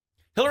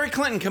Hillary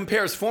Clinton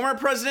compares former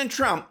President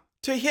Trump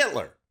to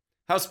Hitler.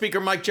 House Speaker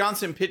Mike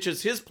Johnson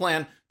pitches his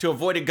plan to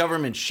avoid a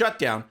government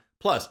shutdown.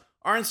 Plus,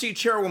 RNC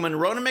Chairwoman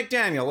Ronna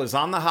McDaniel is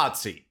on the hot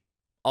seat.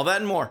 All that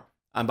and more.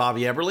 I'm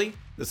Bobby Eberle.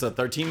 This is a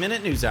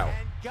 13-minute news hour.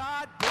 And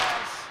God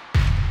bless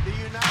the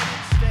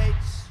United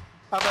States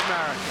of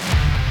America.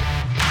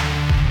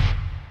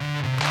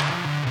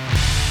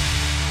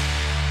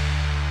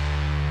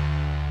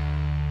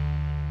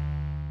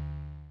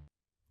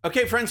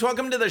 Okay, friends,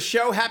 welcome to the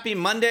show. Happy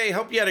Monday.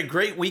 Hope you had a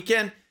great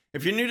weekend.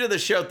 If you're new to the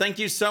show, thank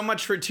you so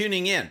much for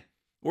tuning in.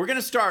 We're going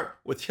to start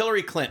with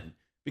Hillary Clinton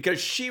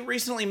because she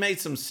recently made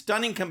some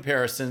stunning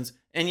comparisons.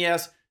 And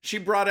yes, she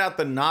brought out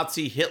the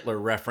Nazi Hitler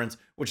reference,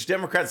 which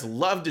Democrats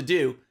love to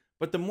do.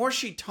 But the more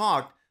she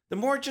talked, the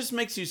more it just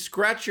makes you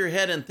scratch your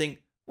head and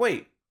think,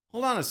 wait,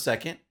 hold on a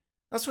second.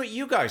 That's what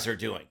you guys are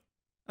doing.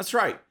 That's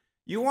right.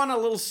 You want a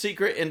little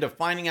secret into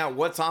finding out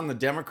what's on the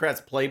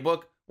Democrats'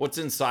 playbook, what's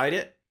inside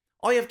it?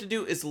 All you have to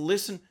do is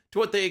listen to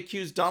what they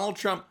accuse Donald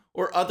Trump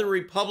or other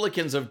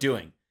Republicans of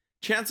doing.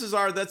 Chances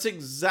are that's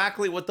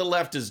exactly what the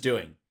left is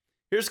doing.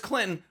 Here's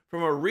Clinton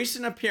from a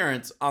recent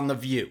appearance on The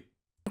View.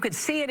 You could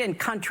see it in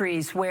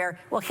countries where,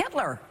 well,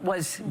 Hitler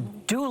was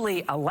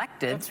duly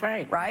elected. That's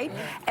right. Right?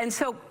 And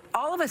so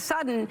all of a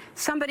sudden,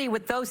 somebody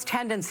with those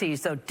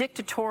tendencies, those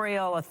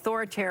dictatorial,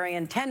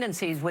 authoritarian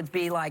tendencies would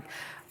be like,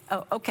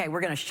 oh, okay,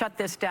 we're going to shut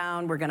this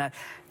down. We're going to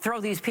throw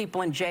these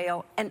people in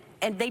jail.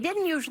 And they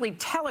didn't usually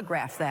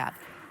telegraph that.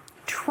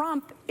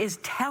 Trump is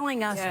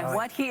telling us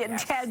what he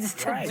intends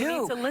to do. We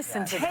need to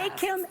listen to Take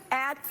him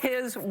at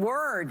his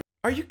word.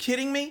 Are you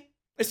kidding me?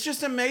 It's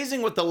just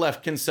amazing what the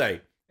left can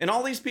say. And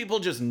all these people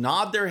just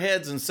nod their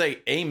heads and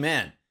say,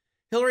 amen.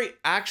 Hillary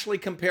actually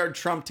compared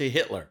Trump to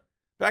Hitler.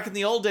 Back in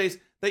the old days,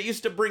 that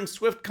used to bring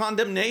swift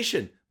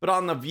condemnation. But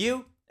on The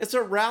View, it's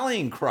a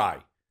rallying cry.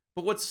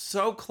 But what's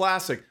so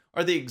classic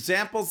are the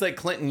examples that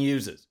Clinton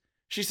uses.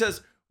 She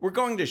says, we're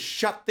going to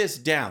shut this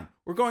down.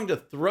 We're going to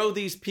throw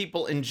these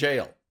people in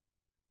jail.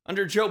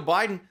 Under Joe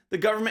Biden, the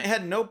government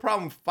had no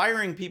problem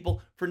firing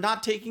people for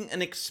not taking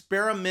an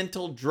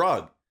experimental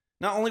drug.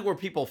 Not only were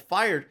people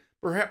fired,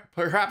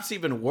 perhaps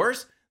even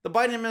worse, the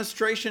Biden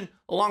administration,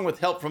 along with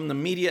help from the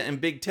media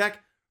and big tech,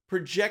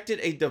 projected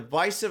a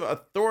divisive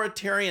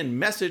authoritarian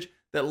message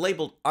that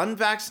labeled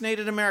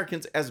unvaccinated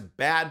Americans as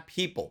bad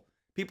people,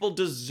 people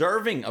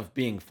deserving of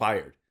being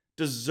fired,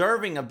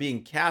 deserving of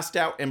being cast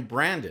out and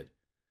branded.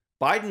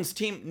 Biden's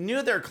team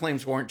knew their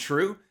claims weren't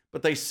true,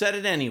 but they said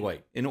it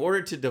anyway in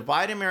order to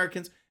divide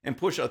Americans and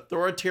push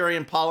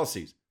authoritarian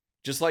policies,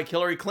 just like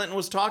Hillary Clinton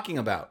was talking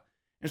about.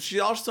 And she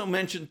also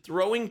mentioned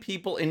throwing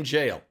people in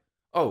jail.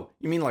 Oh,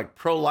 you mean like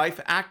pro-life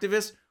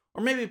activists?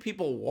 Or maybe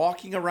people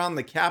walking around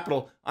the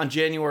Capitol on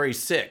January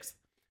 6th.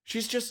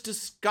 She's just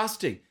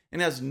disgusting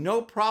and has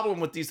no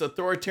problem with these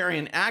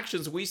authoritarian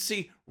actions we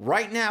see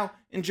right now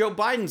in Joe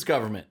Biden's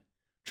government.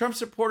 Trump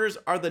supporters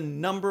are the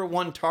number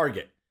one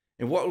target.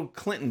 And what would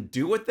Clinton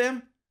do with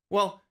them?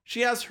 Well,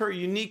 she has her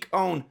unique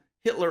own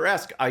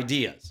Hitler-esque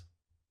ideas.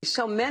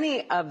 So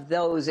many of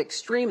those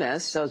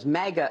extremists, those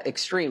MAGA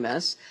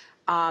extremists,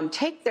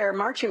 take their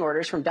marching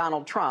orders from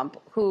Donald Trump,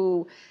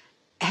 who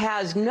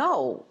has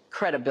no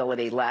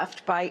credibility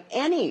left by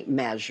any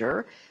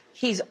measure.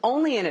 He's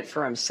only in it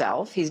for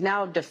himself. He's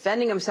now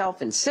defending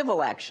himself in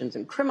civil actions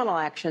and criminal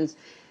actions.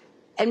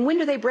 And when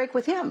do they break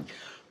with him?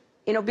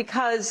 You know,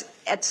 because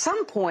at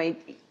some point,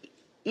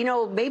 you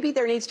know, maybe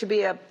there needs to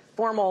be a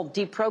formal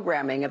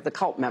deprogramming of the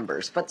cult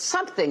members, but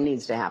something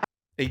needs to happen.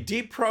 A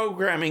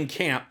deprogramming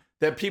camp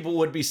that people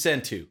would be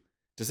sent to.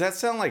 Does that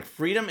sound like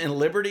freedom and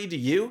liberty to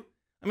you?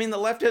 I mean, the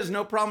left has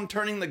no problem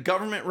turning the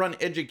government-run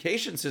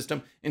education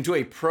system into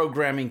a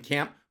programming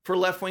camp for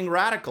left-wing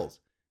radicals.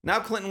 Now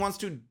Clinton wants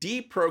to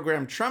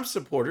deprogram Trump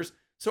supporters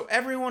so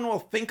everyone will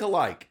think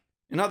alike.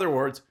 In other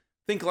words,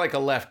 think like a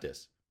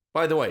leftist.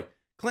 By the way,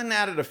 Clinton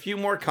added a few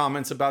more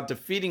comments about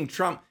defeating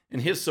Trump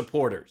and his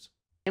supporters.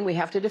 And we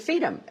have to defeat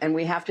them. And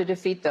we have to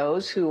defeat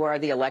those who are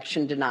the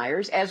election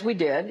deniers, as we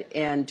did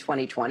in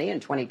 2020 and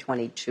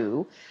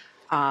 2022.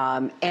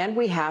 And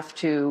we have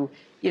to,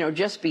 you know,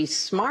 just be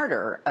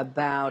smarter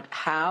about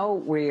how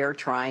we are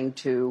trying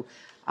to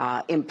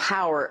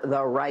empower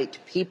the right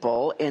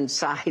people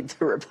inside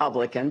the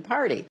Republican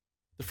Party.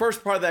 The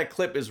first part of that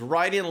clip is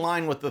right in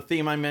line with the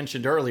theme I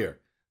mentioned earlier.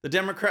 The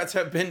Democrats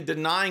have been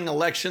denying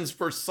elections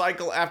for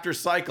cycle after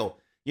cycle,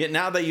 yet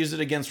now they use it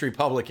against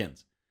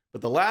Republicans.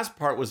 But the last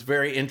part was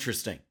very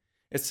interesting.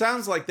 It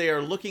sounds like they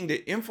are looking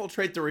to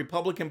infiltrate the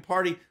Republican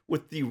Party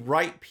with the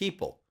right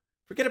people.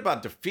 Forget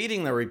about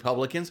defeating the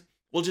Republicans,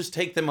 we'll just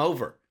take them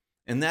over.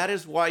 And that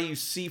is why you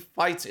see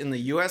fights in the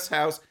U.S.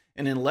 House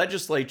and in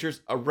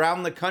legislatures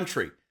around the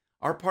country.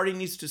 Our party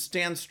needs to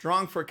stand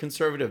strong for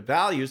conservative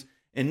values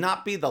and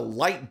not be the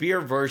light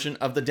beer version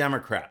of the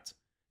Democrats.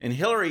 And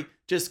Hillary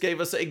just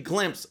gave us a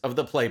glimpse of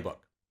the playbook.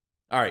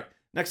 All right,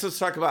 next let's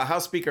talk about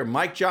House Speaker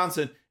Mike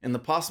Johnson and the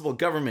possible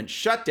government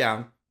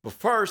shutdown. But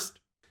first,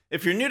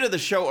 if you're new to the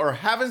show or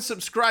haven't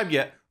subscribed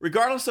yet,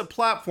 regardless of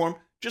platform,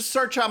 just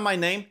search out my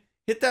name,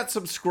 hit that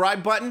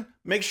subscribe button,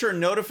 make sure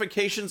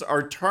notifications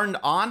are turned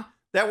on.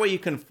 That way you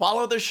can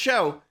follow the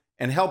show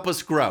and help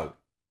us grow.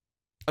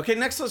 Okay,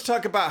 next let's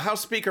talk about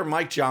House Speaker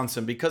Mike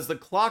Johnson, because the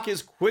clock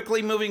is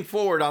quickly moving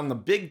forward on the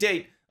big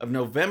date of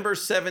November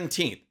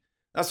 17th.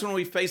 That's when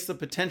we face the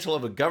potential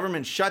of a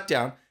government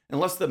shutdown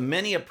unless the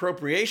many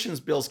appropriations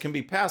bills can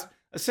be passed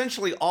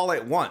essentially all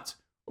at once.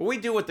 Or we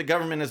do what the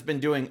government has been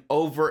doing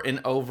over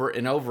and over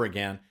and over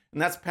again,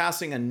 and that's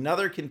passing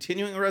another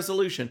continuing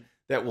resolution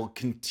that will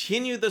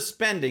continue the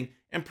spending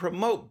and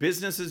promote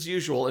business as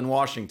usual in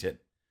Washington.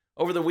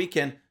 Over the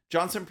weekend,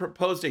 Johnson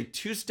proposed a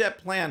two-step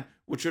plan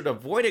which would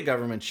avoid a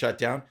government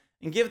shutdown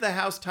and give the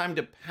House time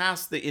to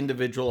pass the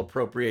individual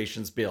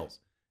appropriations bills.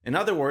 In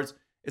other words,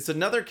 it's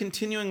another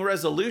continuing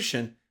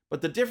resolution,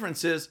 but the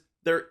difference is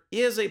there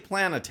is a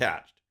plan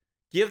attached.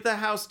 Give the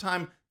House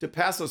time to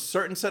pass a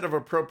certain set of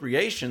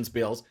appropriations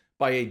bills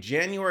by a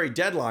January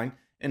deadline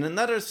and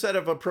another set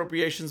of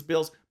appropriations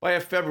bills by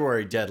a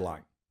February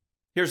deadline.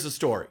 Here's the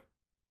story.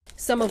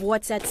 Some of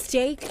what's at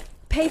stake: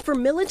 pay for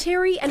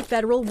military and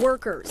federal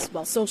workers,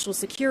 while Social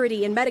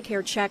Security and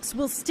Medicare checks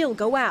will still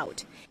go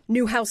out.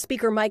 New House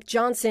Speaker Mike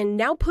Johnson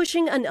now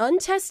pushing an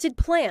untested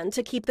plan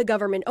to keep the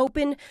government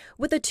open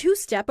with a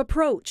two-step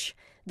approach.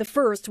 The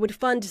first would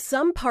fund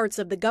some parts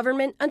of the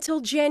government until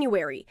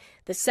January,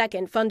 the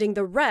second funding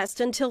the rest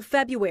until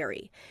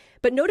February.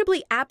 But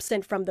notably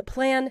absent from the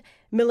plan,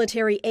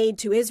 military aid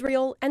to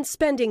Israel and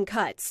spending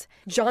cuts.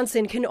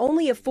 Johnson can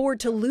only afford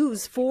to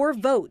lose 4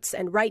 votes,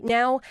 and right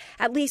now,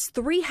 at least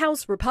 3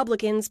 House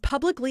Republicans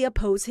publicly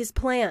oppose his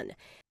plan.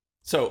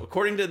 So,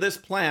 according to this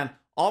plan,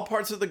 all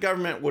parts of the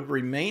government would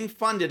remain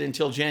funded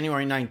until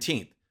January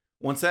 19th.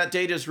 Once that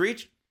date is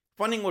reached,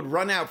 funding would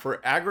run out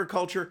for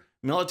agriculture,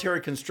 military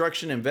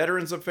construction and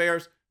veterans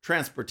affairs,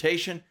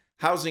 transportation,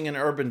 housing and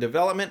urban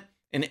development,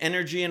 and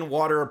energy and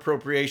water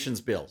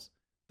appropriations bills.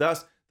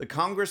 Thus, the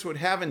Congress would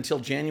have until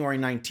January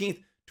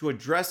 19th to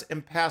address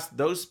and pass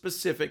those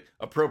specific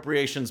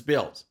appropriations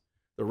bills.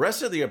 The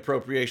rest of the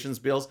appropriations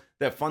bills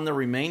that fund the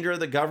remainder of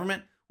the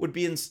government would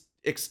be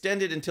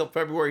extended until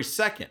February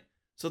 2nd.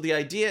 So the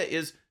idea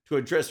is to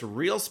address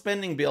real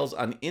spending bills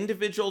on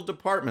individual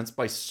departments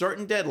by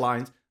certain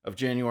deadlines of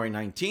January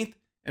 19th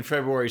and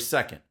February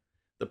 2nd.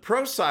 The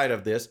pro side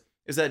of this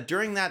is that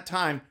during that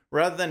time,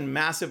 rather than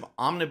massive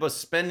omnibus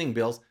spending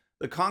bills,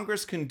 the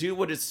Congress can do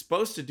what it's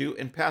supposed to do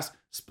and pass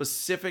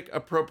specific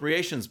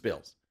appropriations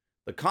bills.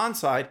 The con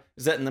side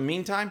is that in the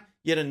meantime,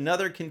 yet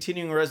another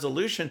continuing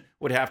resolution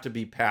would have to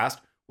be passed,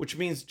 which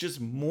means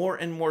just more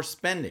and more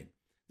spending.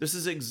 This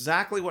is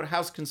exactly what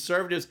House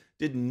conservatives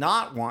did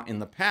not want in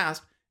the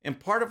past, and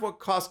part of what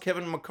cost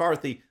Kevin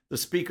McCarthy the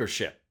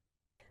speakership.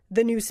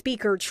 The new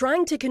speaker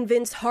trying to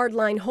convince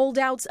hardline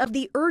holdouts of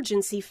the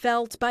urgency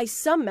felt by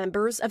some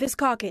members of his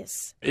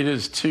caucus. It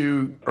is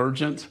too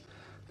urgent.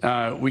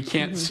 We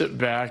can't sit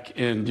back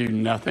and do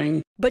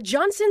nothing. But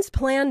Johnson's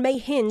plan may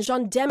hinge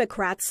on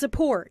Democrats'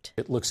 support.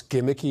 It looks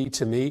gimmicky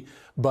to me,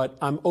 but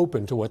I'm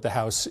open to what the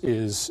House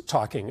is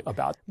talking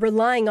about.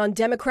 Relying on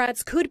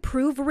Democrats could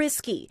prove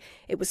risky.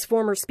 It was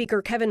former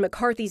Speaker Kevin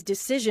McCarthy's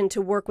decision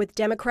to work with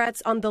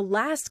Democrats on the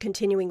last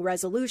continuing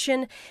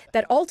resolution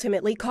that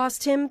ultimately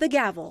cost him the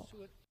gavel.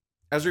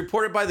 As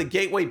reported by the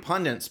Gateway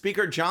Pundit,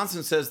 Speaker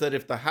Johnson says that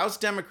if the House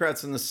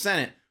Democrats and the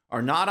Senate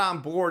are not on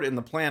board and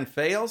the plan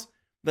fails,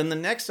 then the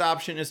next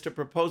option is to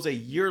propose a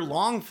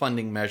year-long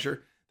funding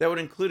measure that would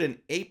include an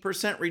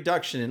 8%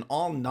 reduction in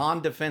all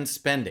non-defense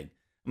spending,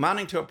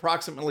 amounting to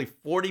approximately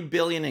 $40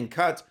 billion in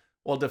cuts,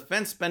 while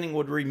defense spending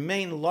would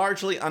remain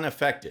largely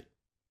unaffected.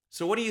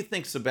 So what do you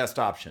think is the best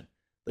option?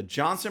 The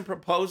Johnson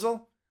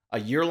proposal, a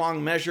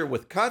year-long measure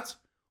with cuts,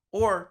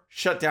 or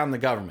shut down the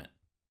government?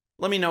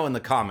 Let me know in the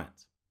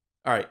comments.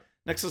 All right,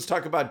 next let's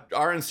talk about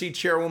RNC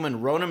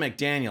Chairwoman Ronna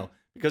McDaniel,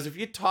 because if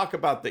you talk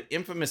about the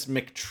infamous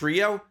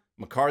McTrio,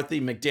 McCarthy,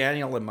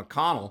 McDaniel, and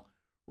McConnell,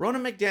 Ronna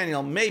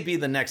McDaniel may be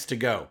the next to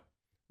go.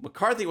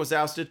 McCarthy was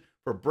ousted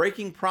for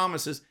breaking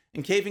promises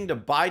and caving to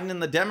Biden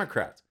and the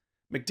Democrats.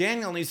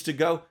 McDaniel needs to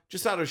go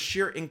just out of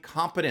sheer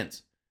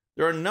incompetence.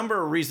 There are a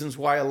number of reasons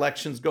why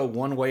elections go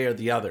one way or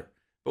the other,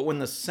 but when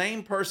the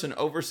same person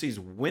oversees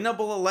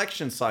winnable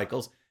election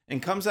cycles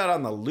and comes out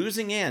on the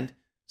losing end,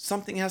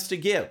 something has to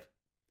give.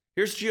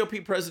 Here's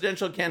GOP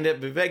presidential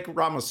candidate Vivek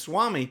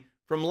Ramaswamy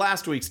from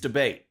last week's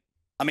debate.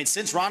 I mean,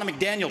 since Ronna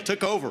McDaniel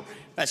took over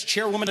as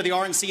chairwoman of the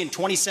RNC in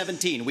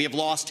 2017, we have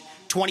lost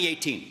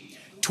 2018,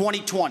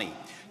 2020,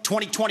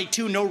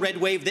 2022, no red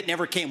wave that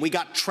never came. We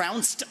got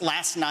trounced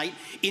last night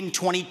in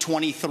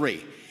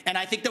 2023. And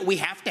I think that we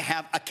have to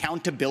have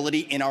accountability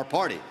in our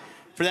party.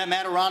 For that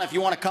matter, Ron, if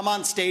you want to come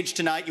on stage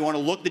tonight, you want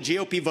to look the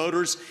GOP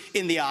voters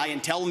in the eye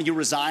and tell them you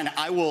resign,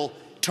 I will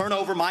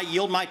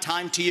yield my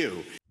time to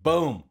you.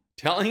 Boom.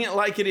 Telling it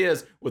like it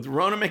is with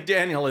Ronna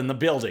McDaniel in the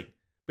building.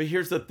 But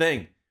here's the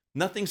thing.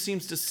 Nothing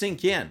seems to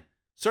sink in.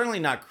 Certainly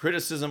not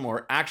criticism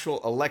or actual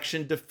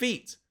election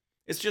defeats.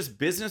 It's just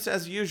business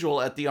as usual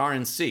at the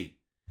RNC.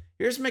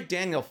 Here's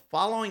McDaniel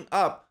following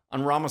up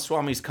on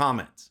Ramaswamy's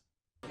comments.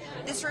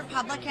 This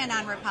Republican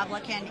on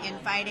Republican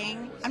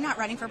infighting, I'm not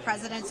running for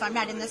president, so I'm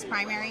not in this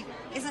primary,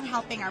 isn't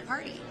helping our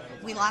party.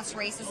 we lost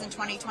races in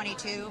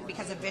 2022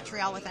 because of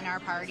vitriol within our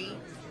party.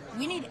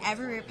 We need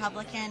every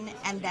Republican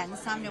and then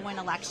some to win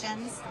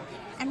elections.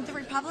 And the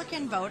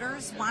Republican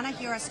voters want to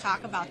hear us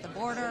talk about the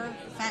border,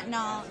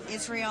 fentanyl,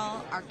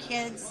 Israel, our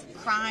kids,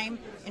 crime,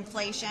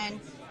 inflation,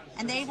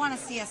 and they want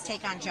to see us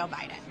take on Joe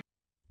Biden.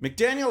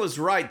 McDaniel is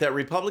right that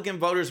Republican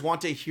voters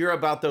want to hear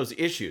about those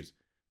issues.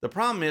 The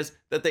problem is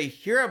that they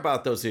hear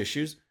about those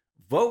issues,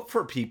 vote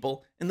for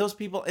people, and those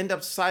people end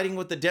up siding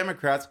with the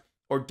Democrats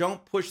or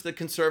don't push the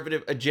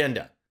conservative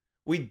agenda.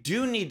 We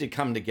do need to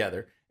come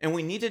together, and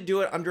we need to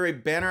do it under a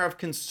banner of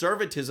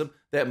conservatism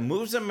that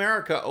moves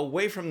America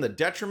away from the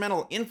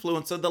detrimental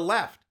influence of the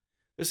left.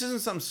 This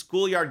isn't some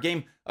schoolyard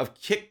game of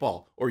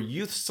kickball or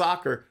youth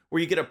soccer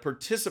where you get a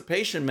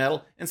participation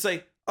medal and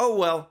say, oh,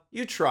 well,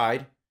 you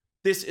tried.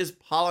 This is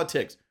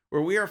politics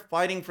where we are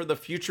fighting for the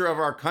future of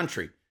our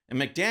country. And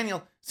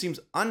McDaniel seems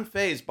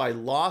unfazed by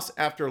loss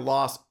after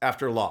loss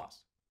after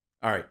loss.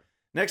 All right,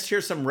 next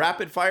here's some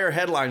rapid fire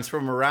headlines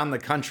from around the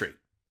country.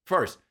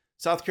 First,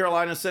 South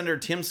Carolina Senator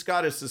Tim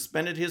Scott has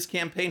suspended his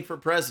campaign for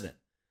president.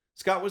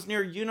 Scott was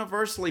near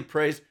universally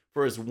praised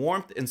for his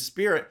warmth and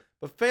spirit,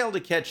 but failed to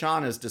catch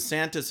on as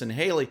DeSantis and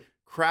Haley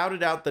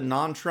crowded out the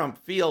non-Trump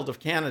field of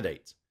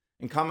candidates.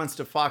 In comments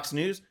to Fox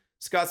News,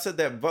 Scott said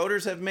that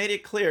voters have made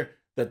it clear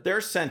that their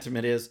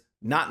sentiment is,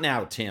 not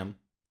now, Tim.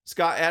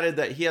 Scott added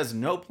that he has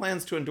no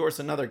plans to endorse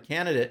another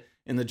candidate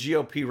in the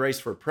GOP race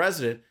for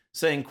president,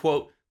 saying,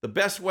 quote, the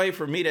best way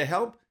for me to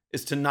help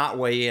is to not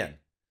weigh in.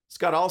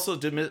 Scott also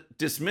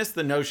dismissed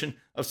the notion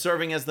of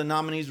serving as the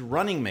nominee's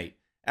running mate,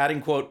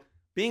 adding, quote,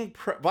 being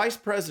vice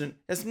president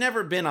has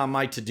never been on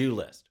my to-do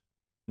list.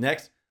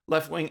 Next,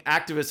 left-wing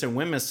activist and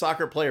women's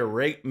soccer player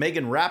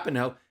Megan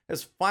Rapinoe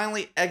has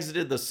finally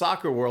exited the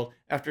soccer world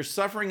after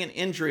suffering an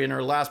injury in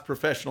her last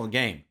professional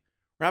game.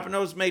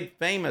 Rapinoe is made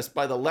famous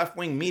by the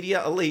left-wing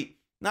media elite,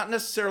 not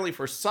necessarily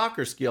for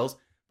soccer skills,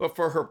 but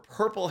for her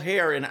purple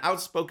hair and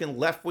outspoken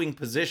left-wing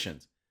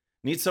positions.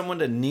 Need someone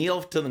to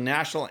kneel to the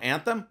national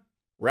anthem?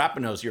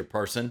 Rapinoe's your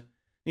person.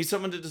 Need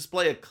someone to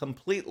display a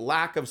complete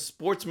lack of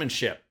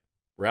sportsmanship?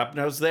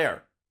 Rapinoe's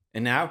there.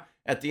 And now,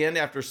 at the end,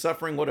 after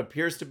suffering what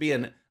appears to be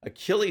an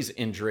Achilles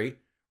injury,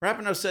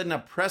 Rapinoe said in a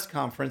press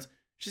conference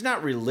she's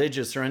not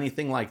religious or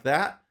anything like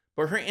that,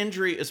 but her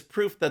injury is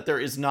proof that there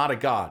is not a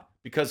God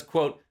because,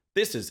 quote,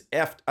 this is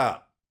effed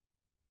up.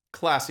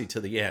 Classy to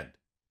the end.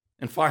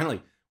 And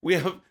finally, we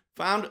have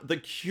found the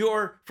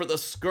cure for the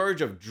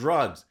scourge of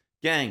drugs,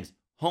 gangs,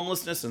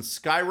 homelessness, and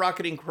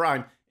skyrocketing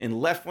crime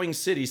in left-wing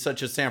cities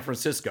such as San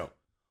Francisco.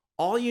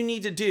 All you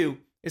need to do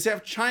is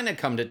have China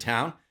come to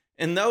town,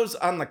 and those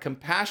on the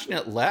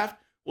compassionate left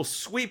will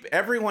sweep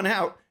everyone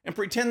out and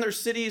pretend their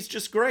city is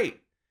just great.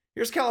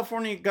 Here's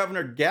California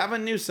Governor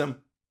Gavin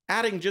Newsom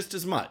adding just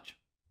as much.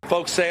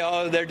 Folks say,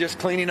 oh, they're just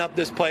cleaning up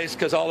this place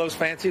because all those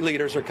fancy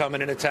leaders are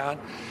coming into town.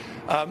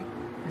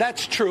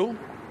 That's true,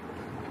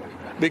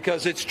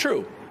 because it's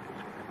true.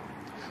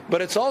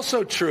 But it's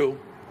also true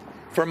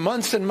for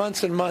months and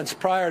months and months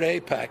prior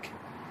to APEC,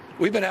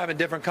 we've been having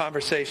different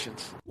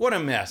conversations. What a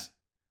mess.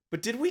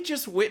 But did we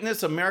just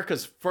witness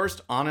America's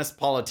first honest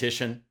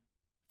politician?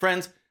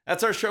 Friends,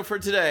 that's our show for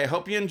today. I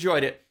hope you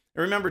enjoyed it.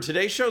 And remember,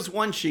 today's show's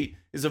one sheet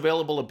is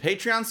available to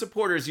Patreon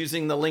supporters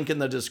using the link in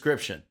the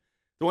description.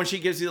 The one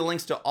sheet gives you the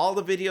links to all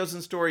the videos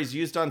and stories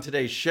used on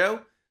today's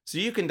show, so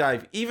you can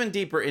dive even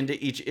deeper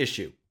into each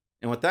issue.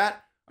 And with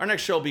that, our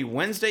next show will be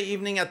Wednesday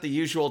evening at the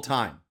usual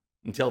time.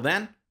 Until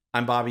then,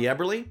 I'm Bobby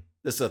Eberle.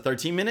 This is a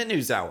 13-minute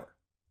news hour.